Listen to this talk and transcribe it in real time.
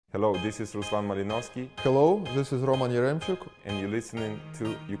Hello, this is Ruslan Malinovsky. Hello, this is Roman Yaremchuk. And you're listening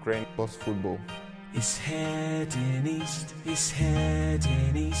to Ukraine Plus Football. It's heading east, it's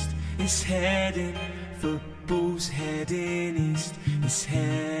heading east, it's heading, football's heading east, it's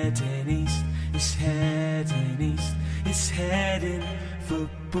heading east, it's heading east, it's heading,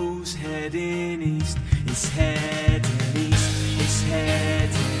 football's heading east, it's heading east, it's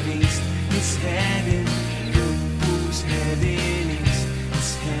heading east, it's heading, football's heading east,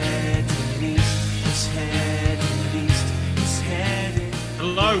 it's heading east, it's heading east, it's heading.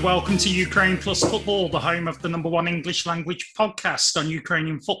 Hello, welcome to Ukraine Plus Football, the home of the #1 English language podcast on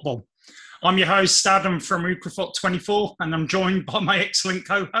Ukrainian football. I'm your host, Adam from Ukrafoot24, and I'm joined by my excellent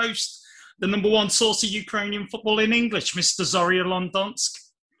co-host, the #1 source of Ukrainian football in English, Mr. Zorya Londonsk.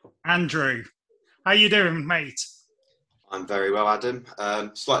 Andrew, how you doing, mate? I'm very well, Adam.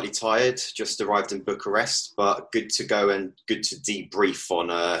 Slightly tired, just arrived in Bucharest, but good to go and good to debrief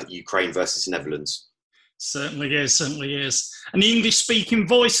on Ukraine versus Netherlands. Certainly is, certainly is. And the English-speaking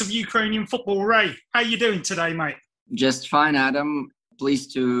voice of Ukrainian football, Ray. How you doing today, mate? Just fine, Adam.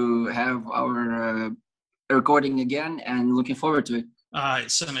 Pleased to have our recording again and looking forward to it.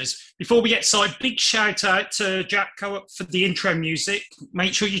 It certainly is. Before we get started, big shout out to Jack Coop for the intro music.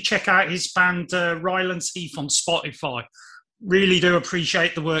 Make sure you check out his band Rylands Heath on Spotify. Really do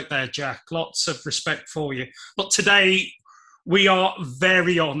appreciate the work there, Jack. Lots of respect for you. But today, we are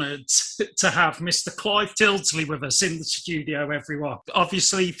very honoured to have Mr. Clive Tyldesley with us in the studio, everyone.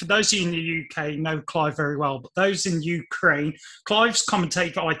 Obviously, for those of you in the UK, know Clive very well, but those in Ukraine, Clive's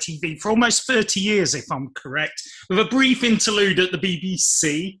commentated for ITV for almost 30 years, if I'm correct, with a brief interlude at the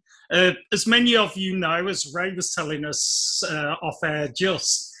BBC. As many of you know, as Ray was telling us off-air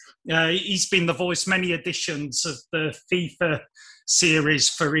just, he's been the voice many editions of the FIFA series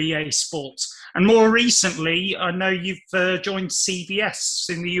for EA Sports. And more recently, I know you've joined CBS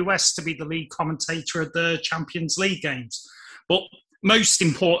in the US to be the lead commentator of the Champions League games. But most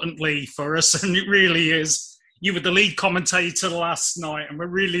importantly for us, and it really is, you were the lead commentator last night, and we're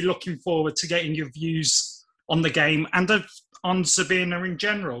really looking forward to getting your views on the game and on Sabina in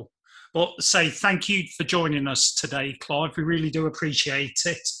general. But say thank you for joining us today, Clive. We really do appreciate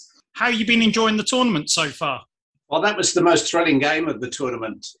it. How have you been enjoying the tournament so far? Well, that was the most thrilling game of the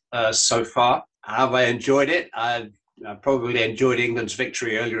tournament so far. Have I enjoyed it? I probably enjoyed England's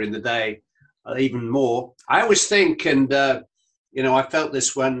victory earlier in the day even more. I always think, and I felt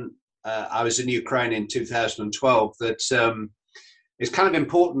this when I was in Ukraine in 2012, that it's kind of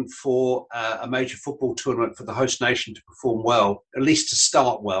important for a major football tournament for the host nation to perform well, at least to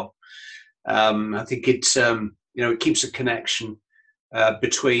start well. I think it keeps a connection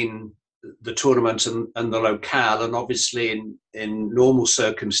between the tournament and the locale, and obviously in normal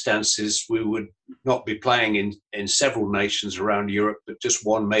circumstances we would not be playing in several nations around Europe, but just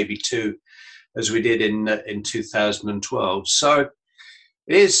one, maybe two, as we did in 2012. So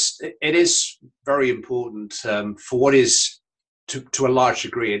it is very important for what is to a large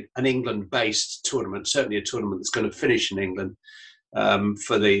degree an England-based tournament, certainly a tournament that's going to finish in England,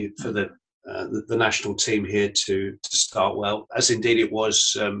 for the national team here to start well, as indeed it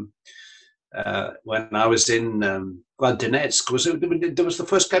was. When I was in Donetsk, there was the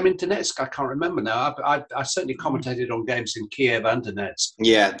first game in Donetsk. I can't remember now. I certainly commentated on games in Kiev and Donetsk.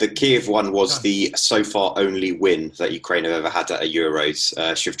 Yeah, the Kiev one was the so far only win that Ukraine have ever had at a Euros.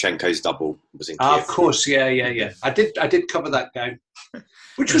 Shevchenko's double was in Kiev. Of course, yeah. I did cover that game,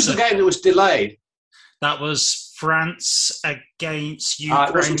 which was the game that was delayed. That was France against Ukraine.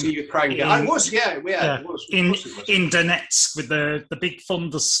 It wasn't a Ukraine game. It was. In Donetsk with the big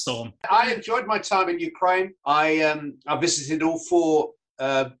thunderstorm. I enjoyed my time in Ukraine. I visited all four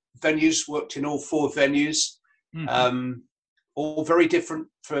venues, worked in all four venues, all very different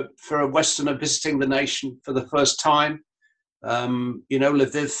for a Westerner visiting the nation for the first time.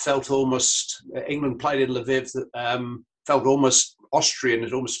 Lviv felt almost, England played in Lviv, felt almost Austrian.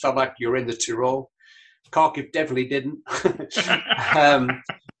 It almost felt like you're in the Tyrol. Kharkiv definitely didn't.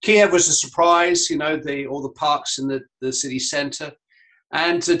 Kiev was a surprise, all the parks in the city centre.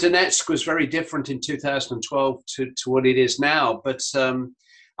 And Donetsk was very different in 2012 to what it is now. But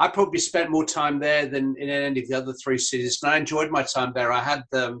I probably spent more time there than in any of the other three cities. And I enjoyed my time there. I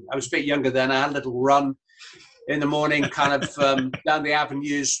was a bit younger then. I had a little run in the morning, kind of down the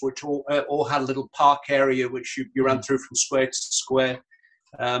avenues, which all had a little park area, which you ran through from square to square.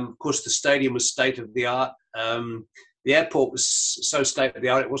 Of course, the stadium was state of the art. The airport was so state of the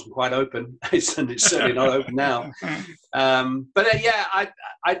art; it wasn't quite open. It's certainly not open now. I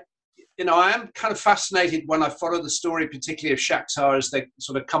am kind of fascinated when I follow the story, particularly of Shakhtar, as they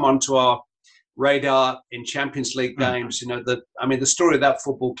sort of come onto our radar in Champions League games. The story of that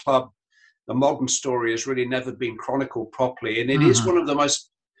football club, the modern story, has really never been chronicled properly, and it is one of the most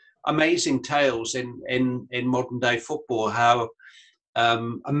amazing tales in modern day football. How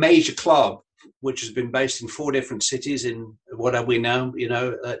a major club, which has been based in 4 different cities in what are we now,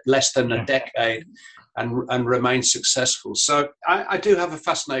 less than a decade, and remains successful. So I do have a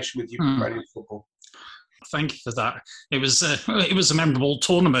fascination with Ukrainian football. Thank you for that. It was a memorable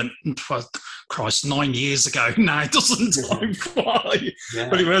tournament. For Christ, 9 years ago now. It doesn't time fly,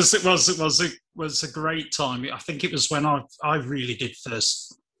 but it was a great time. I think it was when I really did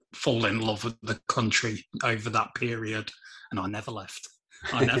first fall in love with the country over that period, and I never left.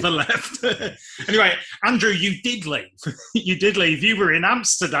 Anyway, Andrew, you did leave. You were in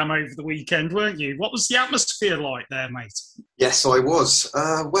Amsterdam over the weekend, weren't you? What was the atmosphere like there, mate? Yes, I was.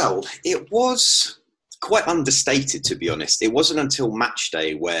 Well, it was quite understated, to be honest. It wasn't until match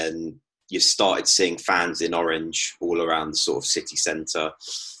day when you started seeing fans in orange all around the sort of city centre.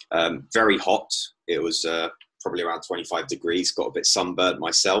 Very hot. It was probably around 25 degrees, got a bit sunburnt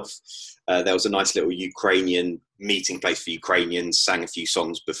myself. There was a nice little Ukrainian meeting place for Ukrainians, sang a few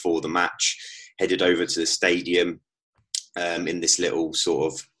songs before the match, headed over to the stadium in this little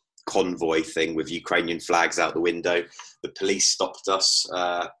sort of convoy thing with Ukrainian flags out the window. The police stopped us.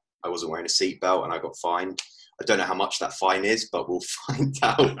 I wasn't wearing a seatbelt and I got fined. I don't know how much that fine is, but we'll find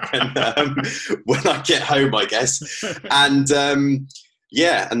out when I get home, I guess. And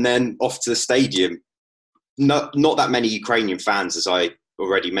and then off to the stadium. Not that many Ukrainian fans, as I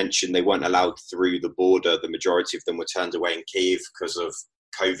already mentioned. They weren't allowed through the border. The majority of them were turned away in Kyiv because of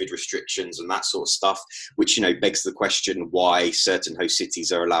COVID restrictions and that sort of stuff, which, begs the question why certain host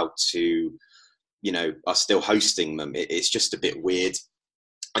cities are allowed to, are still hosting them. It's just a bit weird.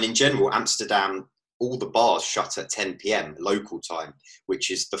 And in general, Amsterdam, all the bars shut at 10 p.m. local time,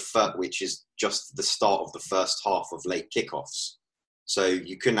 which is just the start of the first half of late kickoffs. So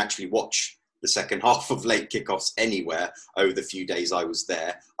you couldn't actually watch the second half of late kickoffs anywhere over the few days I was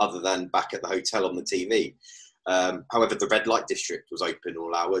there, other than back at the hotel on the TV. However, the red light district was open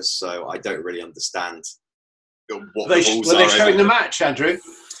all hours, so I don't really understand what the rules are. Were they showing the match, Andrew?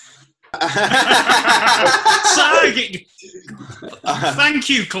 Thank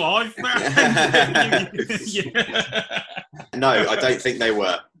you, Clive. No, I don't think they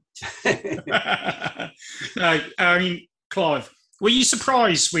were. No, I mean, Clive, were you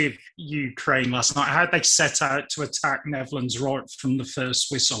surprised with Ukraine last night? How they set out to attack Netherlands right from the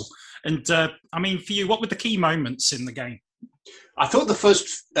first whistle? And for you, what were the key moments in the game? I thought the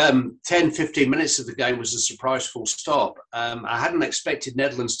first 10, 15 minutes of the game was a surprise full stop. I hadn't expected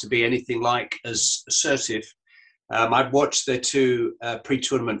Netherlands to be anything like as assertive. I'd watched their 2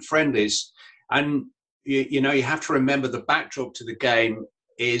 pre-tournament friendlies, and you have to remember the backdrop to the game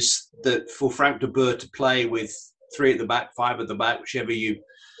is that for Frank de Boer to play with 3 at the back, 5 at the back, whichever you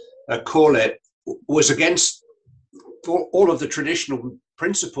call it, was against all of the traditional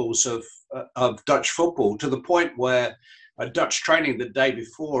principles of Dutch football, to the point where a Dutch training the day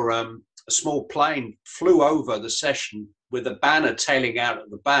before, a small plane flew over the session with a banner tailing out at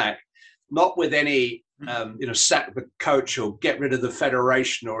the back, not with any, sack the coach or get rid of the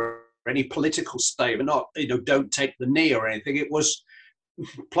federation or any political statement, not, don't take the knee or anything. It was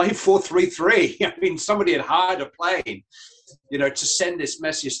play 4-3-3. I mean, somebody had hired a plane, to send this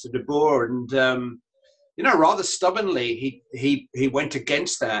message to De Boer, and rather stubbornly he went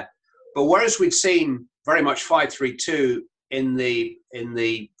against that. But whereas we'd seen very much 5-3-2 in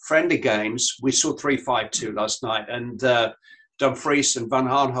the friendly games, we saw 3-5-2 last night, and Dumfries and Van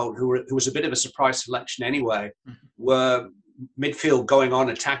Aanholt, who was a bit of a surprise selection anyway, were midfield going on,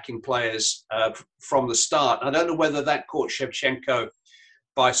 attacking players from the start. I don't know whether that caught Shevchenko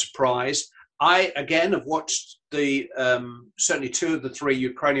by surprise. I, again, have watched the certainly 2 of the 3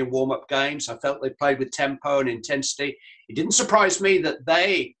 Ukrainian warm-up games. I felt they played with tempo and intensity. It didn't surprise me that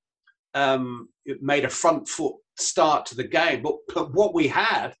they made a front foot start to the game. But what we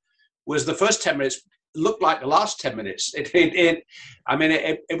had was the first 10 minutes looked like the last 10 minutes. It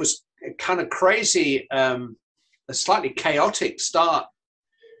was kind of crazy, a slightly chaotic start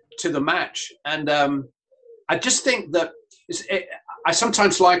to the match. And I just think that I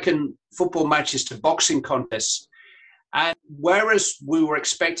sometimes liken football matches to boxing contests. And whereas we were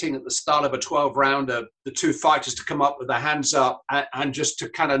expecting at the start of a 12-rounder, the 2 fighters to come up with their hands up and just to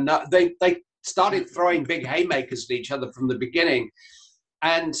kind of, they started throwing big haymakers at each other from the beginning.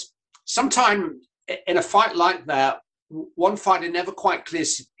 And sometime in a fight like that, one fighter never quite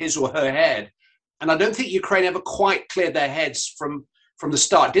clears his or her head. And I don't think Ukraine ever quite cleared their heads from the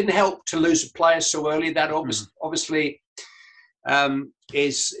start. It didn't help to lose a player so early. That obviously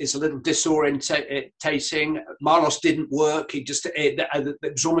is a little disorientating. Marlos didn't work. It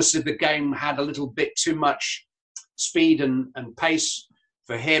was almost as if the game had a little bit too much speed and pace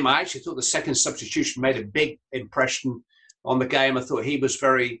for him. I actually thought the second substitution made a big impression on the game. I thought he was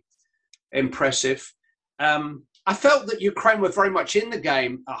very impressive. I felt that Ukraine were very much in the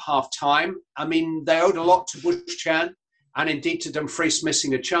game at half-time. I mean, they owed a lot to Bushchan and indeed to Dumfries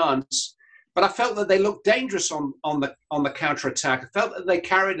missing a chance. But I felt that they looked dangerous on the counter-attack. I felt that they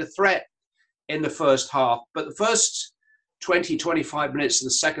carried a threat in the first half. But the first 20, 25 minutes of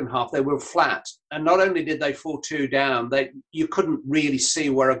the second half, they were flat. And not only did they fall 2 down, you couldn't really see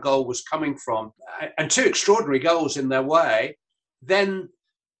where a goal was coming from. And 2 extraordinary goals in their way. Then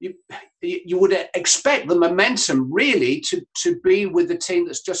you would expect the momentum really to be with the team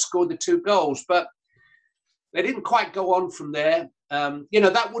that's just scored the 2 goals. But they didn't quite go on from there.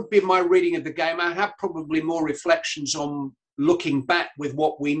 That would be my reading of the game. I have probably more reflections on looking back with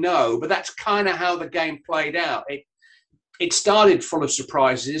what we know, but that's kind of how the game played out. It started full of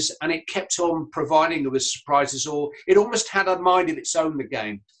surprises and it kept on providing them with surprises, or it almost had a mind of its own, the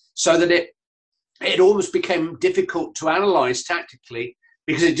game, so that it almost became difficult to analyse tactically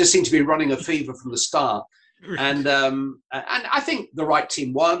because it just seemed to be running a fever from the start. And I think the right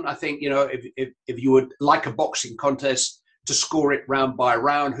team won. I think, if you would like a boxing contest, to score it round by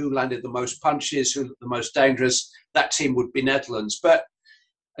round, who landed the most punches, who looked the most dangerous, that team would be Netherlands. But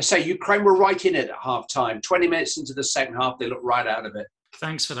I say Ukraine were right in it at half-time. 20 minutes into the second half, they looked right out of it.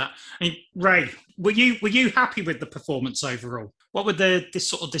 Thanks for that. I mean, Ray, were you happy with the performance overall? What were the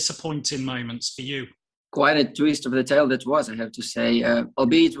sort of disappointing moments for you? Quite a twist of the tail that was, I have to say.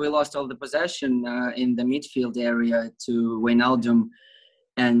 Albeit we lost all the possession in the midfield area to Wijnaldum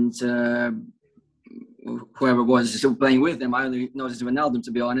and whoever was still playing with them. I only noticed Wijnaldum,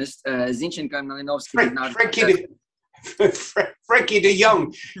 to be honest. Zinchenko and Malinovsky did not... Frankie de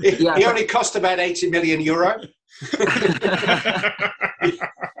Jong. He only cost about 80 million euro.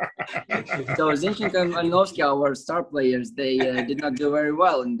 So Zinchenko and Malinovsky, our star players, they did not do very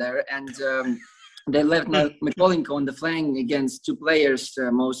well in there. And they left Mikolenko on the flank against 2 players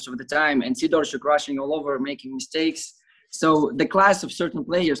most of the time. And Sidorchuk rushing all over, making mistakes. So the class of certain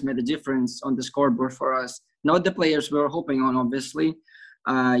players made a difference on the scoreboard for us. Not the players we were hoping on, obviously,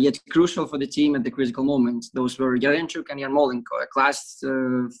 yet crucial for the team at the critical moment. Those were Yaremchuk and Yarmolenko, a class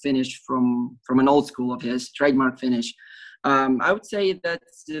finish from an old school of his, trademark finish. I would say that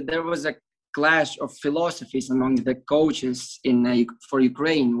there was a clash of philosophies among the coaches for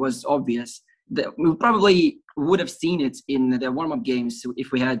Ukraine was obvious. We probably would have seen it in the warm-up games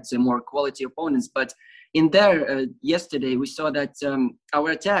if we had more quality opponents, but in there, yesterday, we saw that our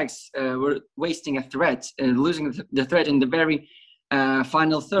attacks were wasting a threat, losing the threat in the very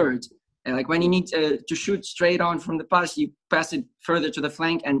final third. Like when you need to shoot straight on from the pass, you pass it further to the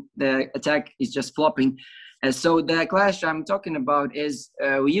flank and the attack is just flopping. So the clash I'm talking about is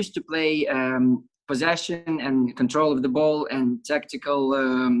we used to play possession and control of the ball and tactical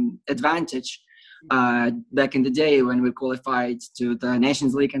advantage. Back in the day when we qualified to the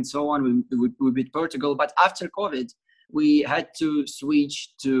Nations League and so on, we beat Portugal. But after COVID, we had to switch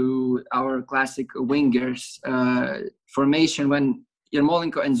to our classic wingers formation when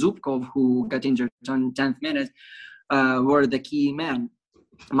Yarmolenko and Zubkov, who got injured on 10th minute, were the key men.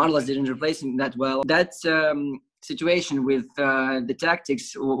 Marlos didn't replace him that well. That situation with the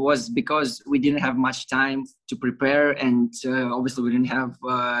tactics was because we didn't have much time to prepare, and obviously we didn't have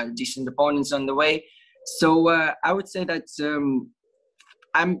decent opponents on the way. So I would say that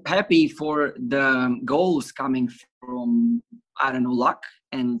I'm happy for the goals coming from, luck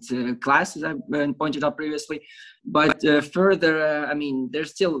and class, as I've pointed out previously. But further, there's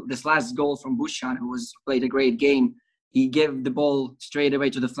still this last goal from Bushchan, who played a great game. He gave the ball straight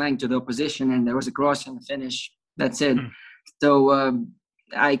away to the flank, to the opposition, and there was a cross and a finish. That's it. So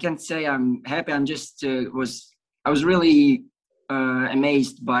I can't say I'm happy. I'm just I was really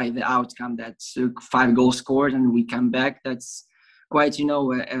amazed by the outcome. That 5 goals scored and we come back. That's quite,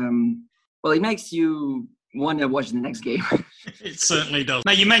 it makes you want to watch the next game. It certainly does.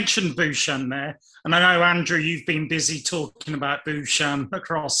 Now, you mentioned Bushchan there, and I know, Andrew, you've been busy talking about Bushchan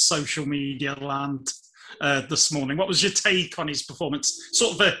across social media land this morning. What was your take on his performance?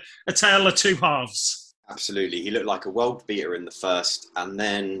 Sort of a tale of 2 halves. Absolutely. He looked like a world beater in the first, and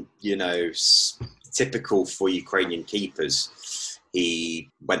then, typical for Ukrainian keepers, he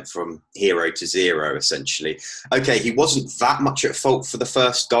went from hero to zero, essentially. Okay, he wasn't that much at fault for the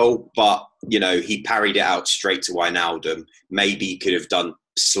first goal, but, he parried it out straight to Wijnaldum. Maybe he could have done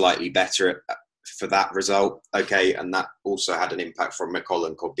slightly better for that result. Okay, and that also had an impact from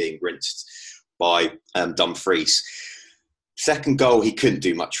Mikolenko being rinsed by Dumfries. Second goal, he couldn't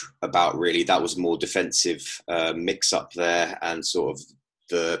do much about, really. That was more defensive mix-up there and sort of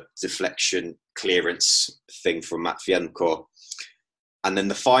the deflection clearance thing from Matvienko. And then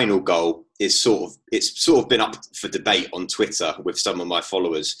the final goal is it's sort of been up for debate on Twitter with some of my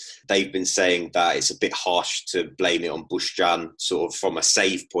followers. They've been saying that it's a bit harsh to blame it on Bushjan, sort of from a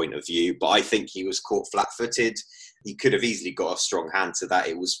save point of view. But I think he was caught flat-footed. He could have easily got a strong hand to that.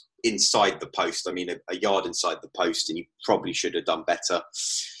 It was inside the post. I mean, a yard inside the post, and he probably should have done better.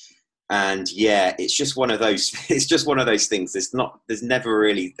 And yeah, it's just one of those. It's just one of those things. There's never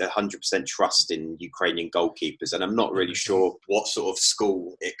really 100% trust in Ukrainian goalkeepers, and I'm not really sure what sort of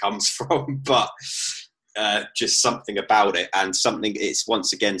school it comes from, but just something about it, and something. It's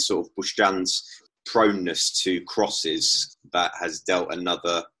once again sort of Bushjan's proneness to crosses that has dealt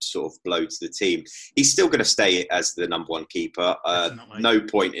another sort of blow to the team. He's still going to stay as the number one keeper. No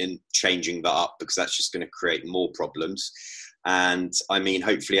point in changing that up because that's just going to create more problems. And I mean,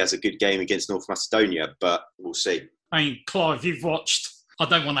 hopefully has a good game against North Macedonia, but we'll see. I mean, Clive, you've watched, I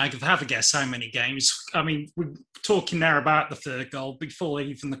don't want to have a guess how many games. I mean, we're talking there about the third goal before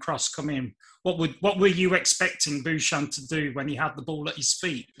even the cross come in. What were you expecting Bushjan to do when he had the ball at his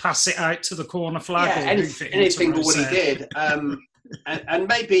feet? Pass it out to the corner flag? Yeah, anything but what he did. And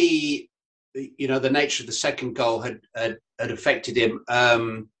maybe, you know, the nature of the second goal had affected him.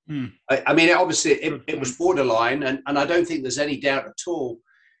 I mean, obviously, it was borderline, and I don't think there's any doubt at all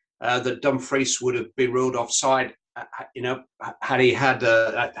that Dumfries would have been ruled offside. You know, had he had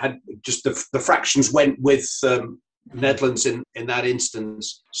just the fractions went with Netherlands in that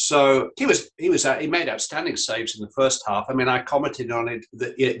instance. So he made outstanding saves in the first half. I mean, I commented on it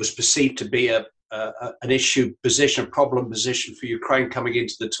that it was perceived to be an issue position, a problem position for Ukraine coming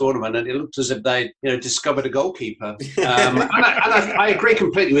into the tournament, and it looked as if they discovered a goalkeeper. And I agree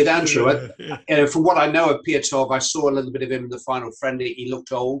completely with Andrew. From what I know of Piatov, I saw a little bit of him in the final friendly. He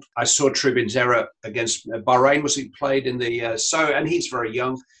looked old. I saw Trubin's error against Bahrain. Was he played in the and he's very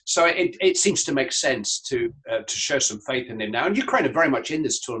young. So it seems to make sense to show some faith in him now. And Ukraine are very much in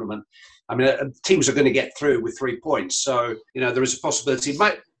this tournament. I mean, teams are going to get through with 3 points. So there is a possibility.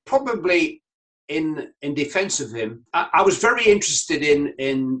 Might probably. In defence of him, I was very interested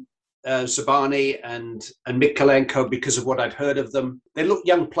in Zabani and Mikolenko because of what I'd heard of them. They looked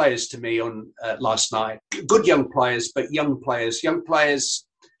young players to me on last night. Good young players, but young players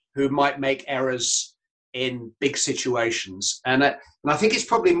who might make errors in big situations. And I think it's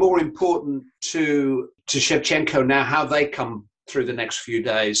probably more important to Shevchenko now how they come through the next few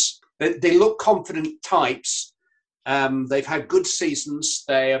days. They look confident types. They've had good seasons.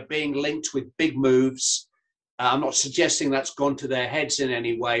 They are being linked with big moves. I'm not suggesting that's gone to their heads in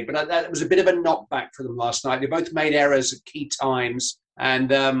any way, but that was a bit of a knockback for them last night. They both made errors at key times,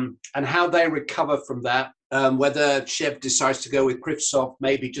 and how they recover from that. Whether Shev decides to go with Krivtsov,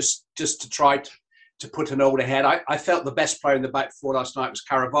 maybe just to try to put an older head. I felt the best player in the back four last night was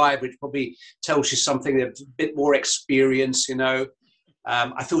Karavayev, which probably tells you something that a bit more experience,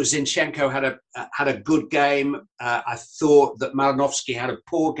 I thought Zinchenko had a good game. I thought that Malinovsky had a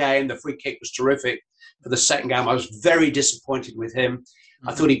poor game. The free kick was terrific for the second game. I was very disappointed with him. Mm-hmm.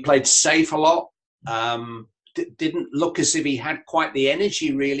 I thought he played safe a lot. Didn't look as if he had quite the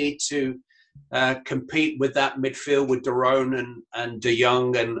energy really to compete with that midfield with De Roon and De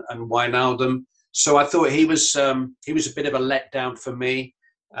Jong and Wijnaldum. So I thought he was a bit of a letdown for me.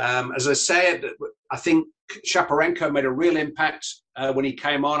 As I said, I think Shaparenko made a real impact when he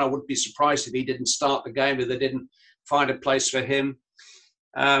came on. I wouldn't be surprised if he didn't start the game, if they didn't find a place for him.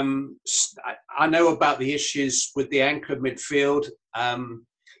 I know about the issues with the anchor midfield.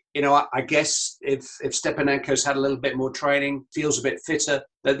 I guess if Stepanenko's had a little bit more training, feels a bit fitter,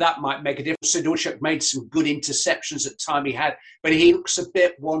 that might make a difference. Sidorchuk made some good interceptions at time he had, but he looks a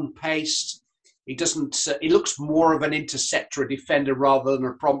bit one-paced. He doesn't. He looks more of an interceptor, a defender, rather than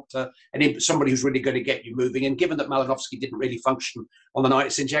a prompter, and somebody who's really going to get you moving. And given that Malinovsky didn't really function on the night,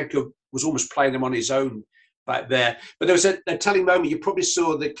 Zinchenko was almost playing them on his own back there. But there was a telling moment. You probably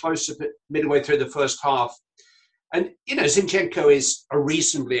saw the close-up midway through the first half. And, Zinchenko is a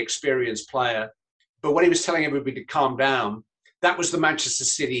reasonably experienced player. But when he was telling everybody to calm down, that was the Manchester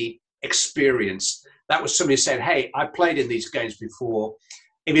City experience. That was somebody who said, hey, I played in these games before.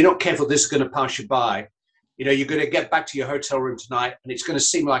 If you're not careful, this is going to pass you by. You're going to get back to your hotel room tonight and it's going to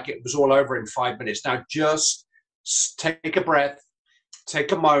seem like it was all over in 5 minutes. Now, just take a breath,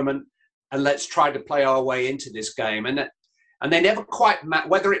 take a moment, and let's try to play our way into this game. And they never quite,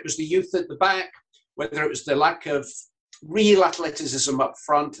 whether it was the youth at the back, whether it was the lack of real athleticism up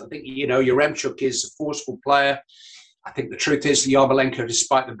front. I think, Yaremchuk is a forceful player. I think the truth is Yarmolenko,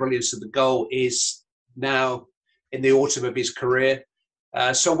 despite the brilliance of the goal, is now in the autumn of his career.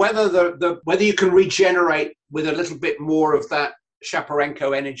 So whether you can regenerate with a little bit more of that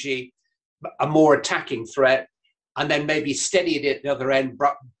Shevchenko energy, a more attacking threat, and then maybe steady it at the other end,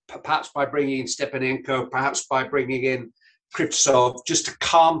 perhaps by bringing in Stepanenko, perhaps by bringing in Krivtsov, just to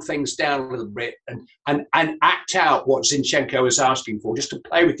calm things down a little bit and act out what Zinchenko is asking for, just to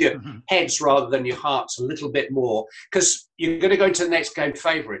play with your heads rather than your hearts a little bit more. Because you're going to go into the next game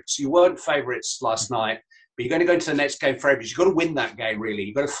favourites. You weren't favourites last night, but you're going to go into the next game favourites. You've got to win that game, really.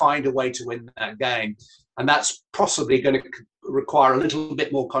 You've got to find a way to win that game. And that's possibly going to require a little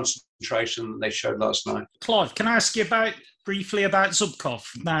bit more concentration than they showed last night. Clive, can I ask you briefly about Zubkov?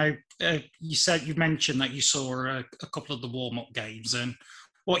 Now, you mentioned that you saw a couple of the warm-up games and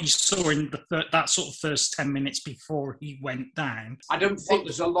what you saw in that sort of first 10 minutes before he went down. I don't think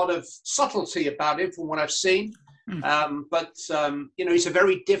there's a lot of subtlety about him from what I've seen. But he's a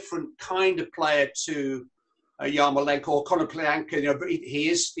very different kind of player to Yarmolenko or Konoplyanka.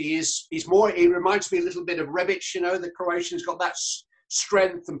 He reminds me a little bit of Rebic. The Croatian's got that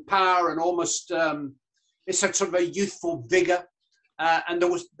strength and power and almost it's a sort of a youthful vigour. And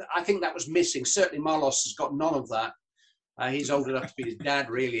I think that was missing. Certainly Marlos has got none of that. He's old enough to be his dad,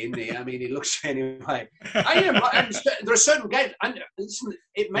 really, isn't he? I mean, he looks anyway. There are certain games, and listen,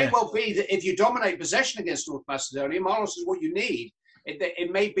 it may well be that if you dominate possession against North Macedonia, Marlos is what you need.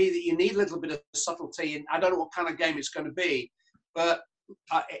 It may be that you need a little bit of subtlety, and I don't know what kind of game it's going to be. But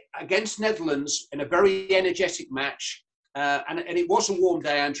against Netherlands, in a very energetic match, and it was a warm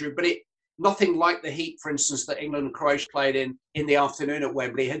day, Andrew, but nothing like the heat, for instance, that England and Croatia played in the afternoon at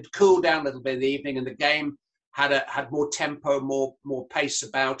Wembley. It had cooled down a little bit in the evening, and the game had more tempo, more pace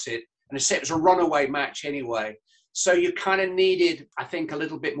about it. And it was a runaway match anyway. So you kind of needed, I think, a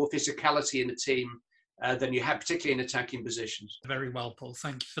little bit more physicality in the team than you had, particularly in attacking positions. Very well, Paul.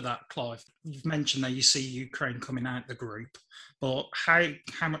 Thank you for that, Clive. You've mentioned that you see Ukraine coming out the group, but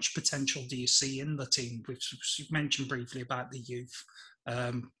how much potential do you see in the team? Which you've mentioned briefly about the youth.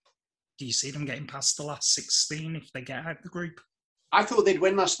 Do you see them getting past the last 16 if they get out the group? I thought they'd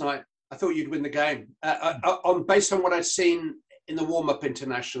win last night. I thought you'd win the game. Based on what I'd seen in the warm-up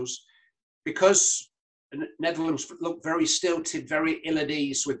internationals, because Netherlands looked very stilted, very ill at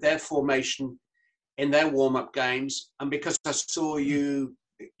ease with their formation in their warm-up games, and because I saw you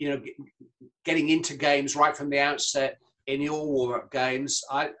getting into games right from the outset in your warm-up games,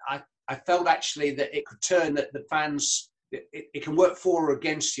 I felt actually that it could turn that the fans. It can work for or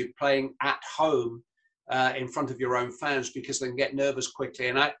against you playing at home in front of your own fans because they can get nervous quickly.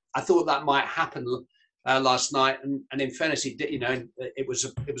 And I thought that might happen last night. And in fairness, it did. It was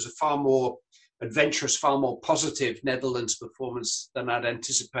a far more adventurous, far more positive Netherlands performance than I'd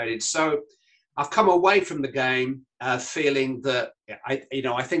anticipated. So I've come away from the game feeling that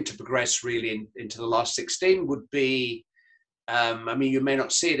I think to progress really into the last 16 would be. You may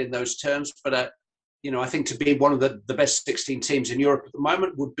not see it in those terms, but. I think to be one of the best 16 teams in Europe at the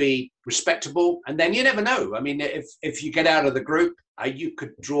moment would be respectable. And then you never know. I mean, if you get out of the group, you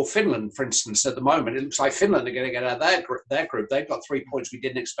could draw Finland, for instance, at the moment. It looks like Finland are going to get out of their group. They've got 3 points we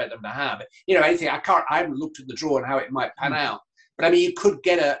didn't expect them to have. I haven't looked at the draw and how it might pan out. But, you could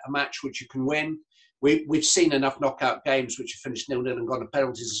get a match which you can win. We've seen enough knockout games which have finished 0-0 and gone to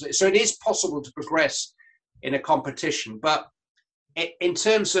penalties. So it is possible to progress in a competition. But in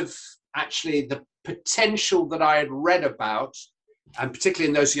terms of actually the potential that I had read about, and particularly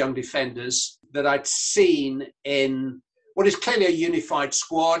in those young defenders, that I'd seen in what is clearly a unified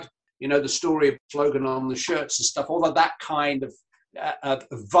squad, the story of slogan on the shirts and stuff, all of that kind of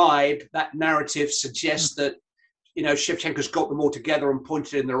vibe, that narrative suggests that, Shevchenko's got them all together and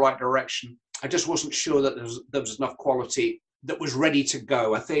pointed in the right direction. I just wasn't sure that there was enough quality that was ready to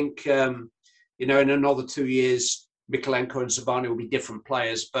go. I think, in another 2 years, Mykolenko and Zabani will be different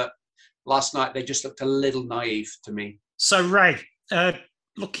players, but last night, they just looked a little naive to me. So, Ray,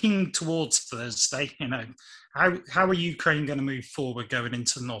 looking towards Thursday, how are Ukraine going to move forward going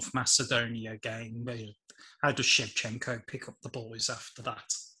into the North Macedonia game? How does Shevchenko pick up the boys after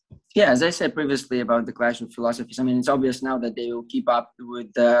that? Yeah, as I said previously about the clash of philosophies, it's obvious now that they will keep up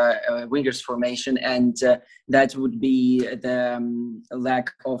with the wingers formation, and that would be the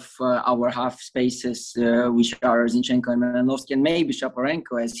lack of our half spaces, which are Zinchenko and Malinovsky, and maybe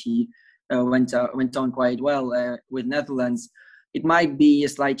Shaparenko, as he went on quite well with Netherlands. It might be a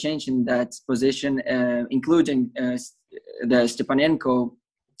slight change in that position, including the Stepanenko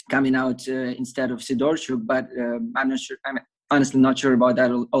coming out instead of Sidorchuk, but I'm not sure. I'm honestly not sure about that,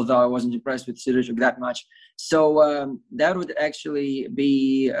 although I wasn't impressed with Sidorchuk that much. So that would actually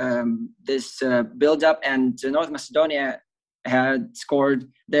be this build-up, and North Macedonia had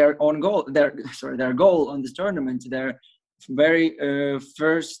scored their goal on this tournament, their very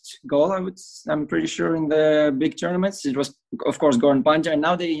first goal. I'm pretty sure in the big tournaments. It was, of course, Goran Pandev, and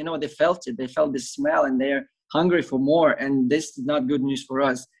now they felt it. They felt the smell, and they're hungry for more. And this is not good news for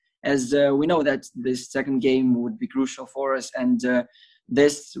us, as we know that this second game would be crucial for us, and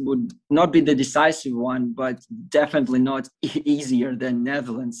this would not be the decisive one, but definitely not easier than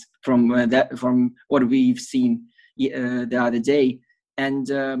Netherlands from what we've seen the other day. And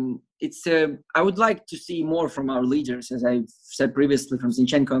I would like to see more from our leaders, as I've said previously, from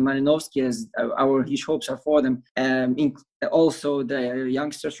Shevchenko and Malinovsky, as our huge hopes are for them. Also, the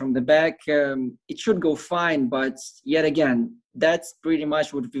youngsters from the back, it should go fine, but yet again, that's pretty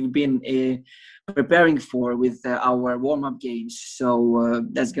much what we've been preparing for with our warm-up games. So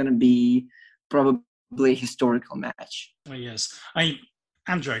that's going to be probably a historical match. Oh, yes.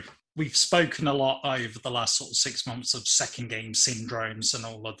 Andrew, we've spoken a lot over the last sort of 6 months of second game syndromes and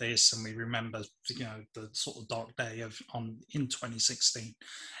all of this, and we remember, the sort of dark day in 2016.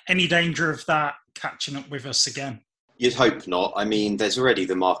 Any danger of that catching up with us again? You'd hope not. I mean, there's already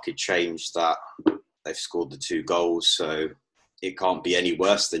the market change that they've scored the 2 goals, so it can't be any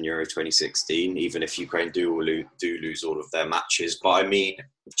worse than Euro 2016, even if Ukraine do lose all of their matches. But I mean,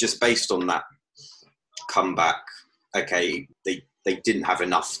 just based on that comeback, okay, they didn't have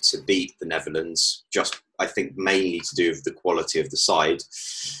enough to beat the Netherlands, just, I think, mainly to do with the quality of the side.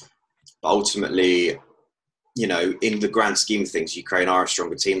 But ultimately, in the grand scheme of things, Ukraine are a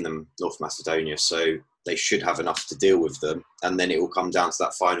stronger team than North Macedonia, so they should have enough to deal with them. And then it will come down to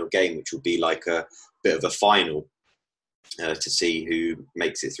that final game, which will be like a bit of a final to see who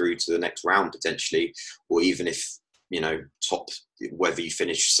makes it through to the next round, potentially, or even if, whether you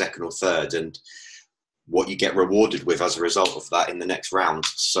finish second or third, and what you get rewarded with as a result of that in the next round.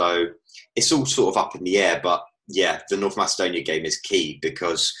 So it's all sort of up in the air. But yeah, the North Macedonia game is key,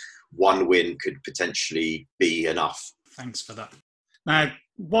 because one win could potentially be enough. Thanks for that. Now,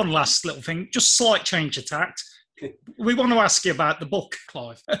 one last little thing, just slight change of tact. We want to ask you about the book,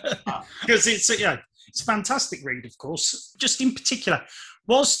 Clive, because it's a fantastic read, of course. Just in particular,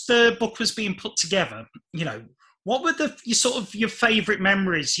 whilst the book was being put together, what were your favourite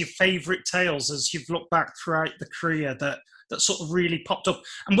memories, your favourite tales as you've looked back throughout the career that sort of really popped up?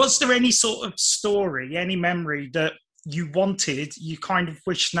 And was there any sort of story, any memory that you kind of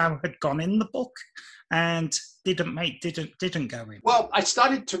wish now had gone in the book and didn't go in? Well, I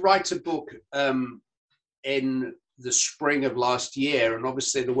started to write a book in the spring of last year, and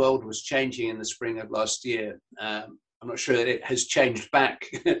obviously the world was changing in the spring of last year. I'm not sure that it has changed back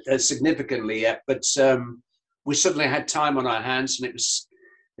significantly yet, but we suddenly had time on our hands, and it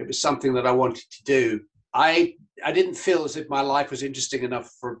was something that I wanted to do. I didn't feel as if my life was interesting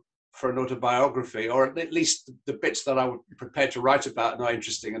enough for an autobiography, or at least the bits that I would be prepared to write about are not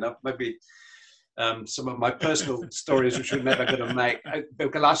interesting enough. Maybe some of my personal stories, which we're never going to make.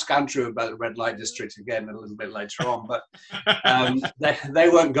 We'll ask Andrew about the red light district again a little bit later on, but they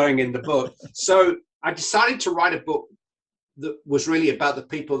weren't going in the book. So I decided to write a book that was really about the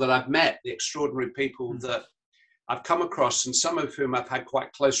people that I've met, the extraordinary people that I've come across, and some of whom I've had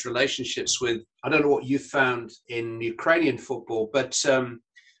quite close relationships with. I don't know what you found in Ukrainian football, but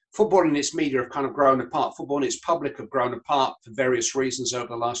football and its media have kind of grown apart. Football and its public have grown apart for various reasons over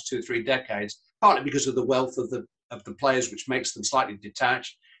the last 2 or 3 decades, partly because of the wealth of the players, which makes them slightly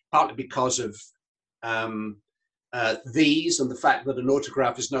detached, partly because of these and the fact that an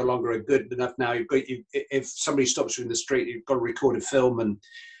autograph is no longer good enough now. If somebody stops you in the street, you've got to record a film and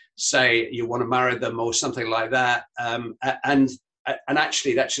say you want to marry them or something like that. And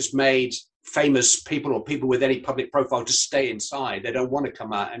actually, that's just made famous people or people with any public profile to stay inside. They don't want to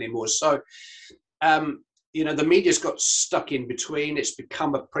come out anymore. So, the media's got stuck in between. It's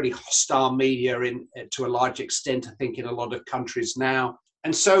become a pretty hostile media to a large extent, I think, in a lot of countries now.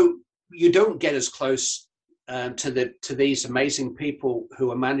 And so you don't get as close to these amazing people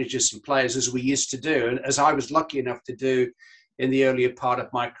who are managers and players as we used to do, and as I was lucky enough to do in the earlier part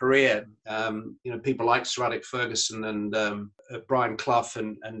of my career. People like Sir Alex Ferguson and Brian Clough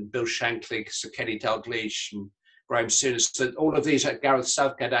and Bill Shankly, Sir Kenny Dalglish and Graham Souness. So all of these, Gareth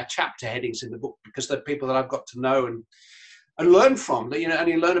Southgate, are chapter headings in the book, because they're people that I've got to know and learn from. And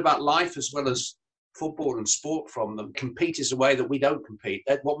you learn about life as well as football and sport from them. Compete is a way that we don't compete.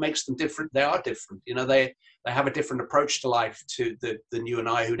 What makes them different? They are different. They have a different approach to life than you and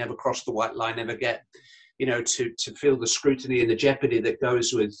I, who never cross the white line, never get to feel the scrutiny and the jeopardy that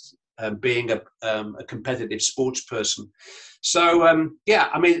goes with being a competitive sports person. So,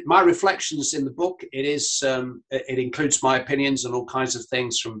 my reflections in the book, it includes my opinions on all kinds of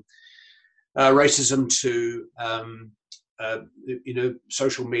things, from racism to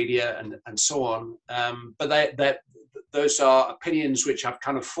social media and so on. But those are opinions which I've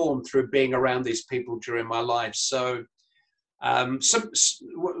kind of formed through being around these people during my life. So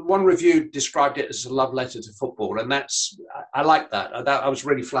one review described it as a love letter to football, and I like that. I was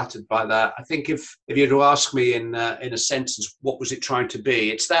really flattered by that. I think if you were to ask me in a sentence, what was it trying to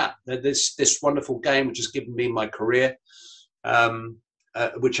be? It's that this wonderful game which has given me my career,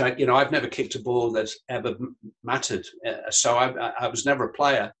 which I've never kicked a ball that's ever mattered. So I was never a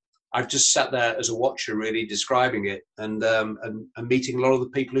player. I've just sat there as a watcher, really describing it and meeting a lot of the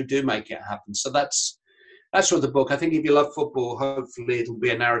people who do make it happen. So that's what the book. I think if you love football, hopefully it'll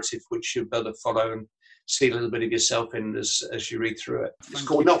be a narrative which you'll be able to follow and see a little bit of yourself in as you read through it. It's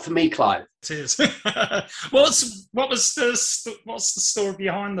called Not For Me, Clive. It is. What's the story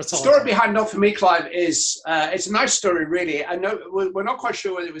behind the title? The story behind Not For Me, Clive is it's a nice story, really. I know we're not quite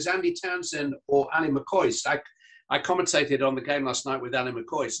sure whether it was Andy Townsend or Annie McCoist. I commentated on the game last night with Annie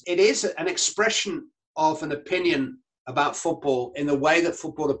McCoist. It is an expression of an opinion about football in the way that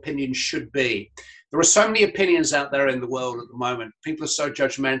football opinions should be. There are so many opinions out there in the world at the moment. People are so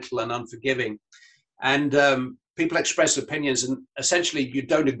judgmental and unforgiving. And people express opinions and essentially you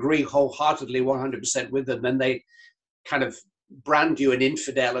don't agree wholeheartedly 100% with them. Then they kind of brand you an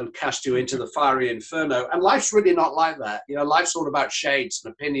infidel and cast you into the fiery inferno. And life's really not like that. Life's all about shades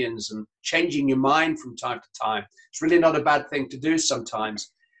and opinions and changing your mind from time to time. It's really not a bad thing to do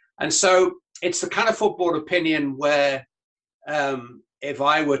sometimes. And so it's the kind of football opinion where if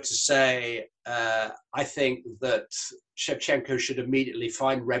I were to say, I think that Shevchenko should immediately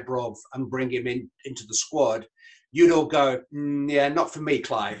find Rebrov and bring him into the squad, you'd all go, yeah, not for me,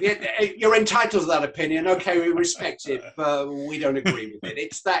 Clive. You're entitled to that opinion. Okay, we respect it, but we don't agree with it.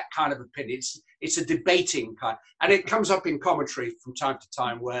 It's that kind of opinion. It's a debating kind. And it comes up in commentary from time to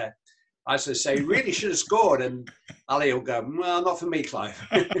time where I say, really should have scored. And Ali will go, well, not for me, Clive.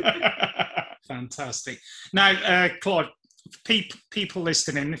 Fantastic. Now, Clive, people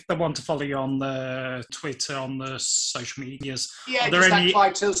listening, if they want to follow you on the Twitter, on the social medias, yeah, just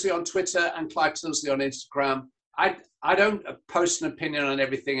Clive Tyldesley on Twitter and Clive Tyldesley on Instagram. I don't post an opinion on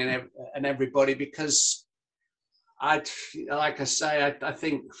everything and everybody because I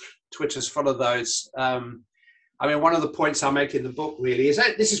think Twitter's full of those. One of the points I make in the book really is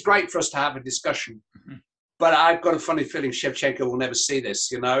that this is great for us to have a discussion, but I've got a funny feeling Shevchenko will never see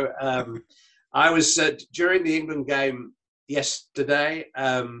this. I was during the England game yesterday.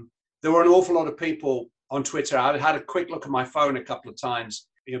 There were an awful lot of people on Twitter. I had a quick look at my phone a couple of times.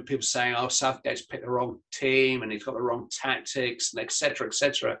 People saying, "Oh, Southgate's picked the wrong team and he's got the wrong tactics," and etc.,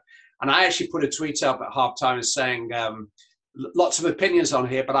 etc. And I actually put a tweet up at halftime and saying, "Lots of opinions on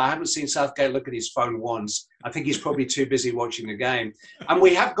here, but I haven't seen Southgate look at his phone once. I think he's probably too busy watching the game." And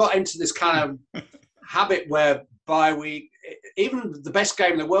we have got into this kind of habit whereby even the best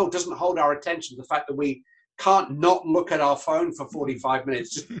game in the world doesn't hold our attention. The fact that we can't not look at our phone for 45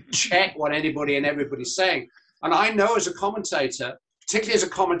 minutes, just check what anybody and everybody's saying. And I know as a commentator, particularly as a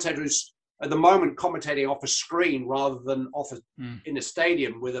commentator who's at the moment commentating off a screen rather than in a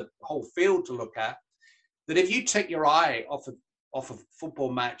stadium with a whole field to look at, that if you take your eye off a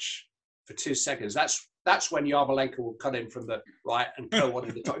football match for 2 seconds, that's when Yarmolenko will cut in from the right and go one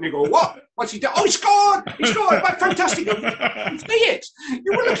in the top. And you go, what? What's he doing? Oh, he scored! He scored! Fantastic! You see it!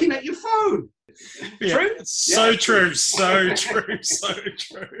 You were looking at your phone. Yeah, true? So true.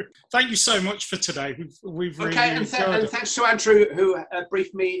 Thank you so much for today. We've really and thanks to Andrew who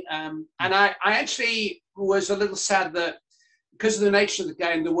briefed me. And I actually was a little sad that because of the nature of the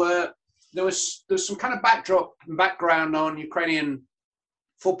game, there was some kind of backdrop and background on Ukrainian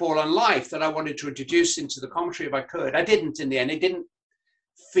football and life that I wanted to introduce into the commentary if I could. I didn't in the end. It didn't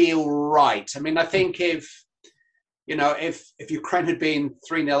feel right. I mean, I think if Ukraine had been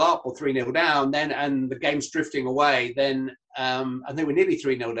 3-0 up or 3-0 down, then and the game's drifting away, then and they were nearly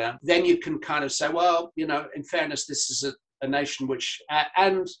 3-0 down, then you can kind of say, well, in fairness, this is a nation which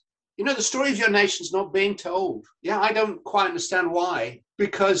and the story of your nation's not being told. Yeah, I don't quite understand why,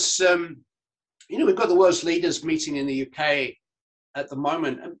 because we've got the world's leaders meeting in the UK at the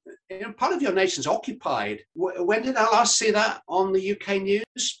moment. Part of your nation's occupied. When did I last see that on the UK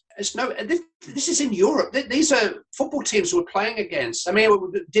news? This is in Europe. These are football teams we're playing against. I mean,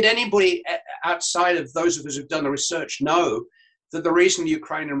 did anybody outside of those of us who've done the research know that the reason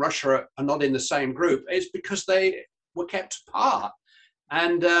Ukraine and Russia are not in the same group is because they were kept apart?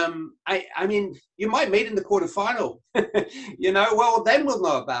 And I mean, you might meet in the quarterfinal, well, then we'll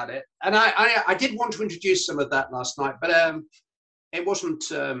know about it. And I did want to introduce some of that last night, but it wasn't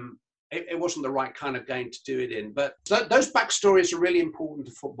the right kind of game to do it in. But those backstories are really important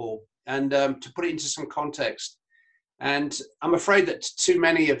to football, and to put it into some context. And I'm afraid that too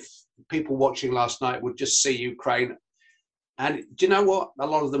many of people watching last night would just see Ukraine. And do you know what? A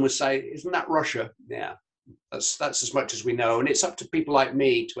lot of them would say, isn't that Russia? Yeah, that's as much as we know. And it's up to people like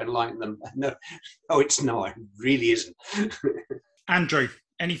me to enlighten them. No, it's not. It really isn't. Andrew,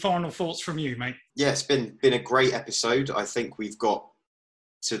 any final thoughts from you, mate? Yeah, it's been a great episode. I think we've got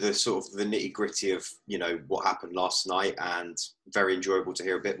to the sort of the nitty gritty of, you know, what happened last night, and very enjoyable to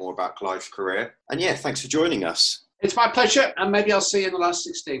hear a bit more about Clive's career. And yeah, thanks for joining us. It's my pleasure. And maybe I'll see you in the last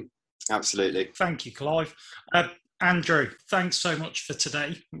 16. Absolutely. Thank you, Clive. Andrew, thanks so much for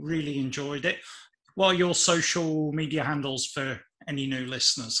today. Really enjoyed it. What are your social media handles for any new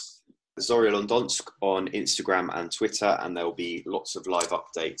listeners? Zorya Londonsk on Instagram and Twitter, and there'll be lots of live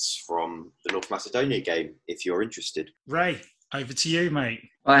updates from the North Macedonia game if you're interested. Ray, over to you, mate.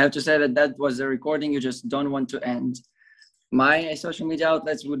 I have to say that was a recording you just don't want to end. My social media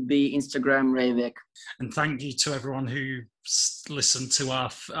outlets would be Instagram, Rayvik. And thank you to everyone who listened to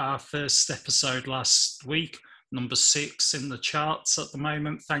our first episode last week, number 6 in the charts at the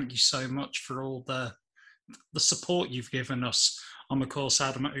moment. Thank you so much for all the support you've given us. I'm, of course,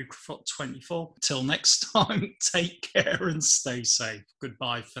 Adam at Ukrafoot24. Till next time, take care and stay safe.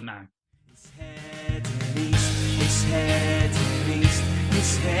 Goodbye for now. It's heading east, it's heading east,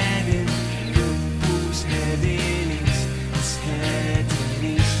 it's heading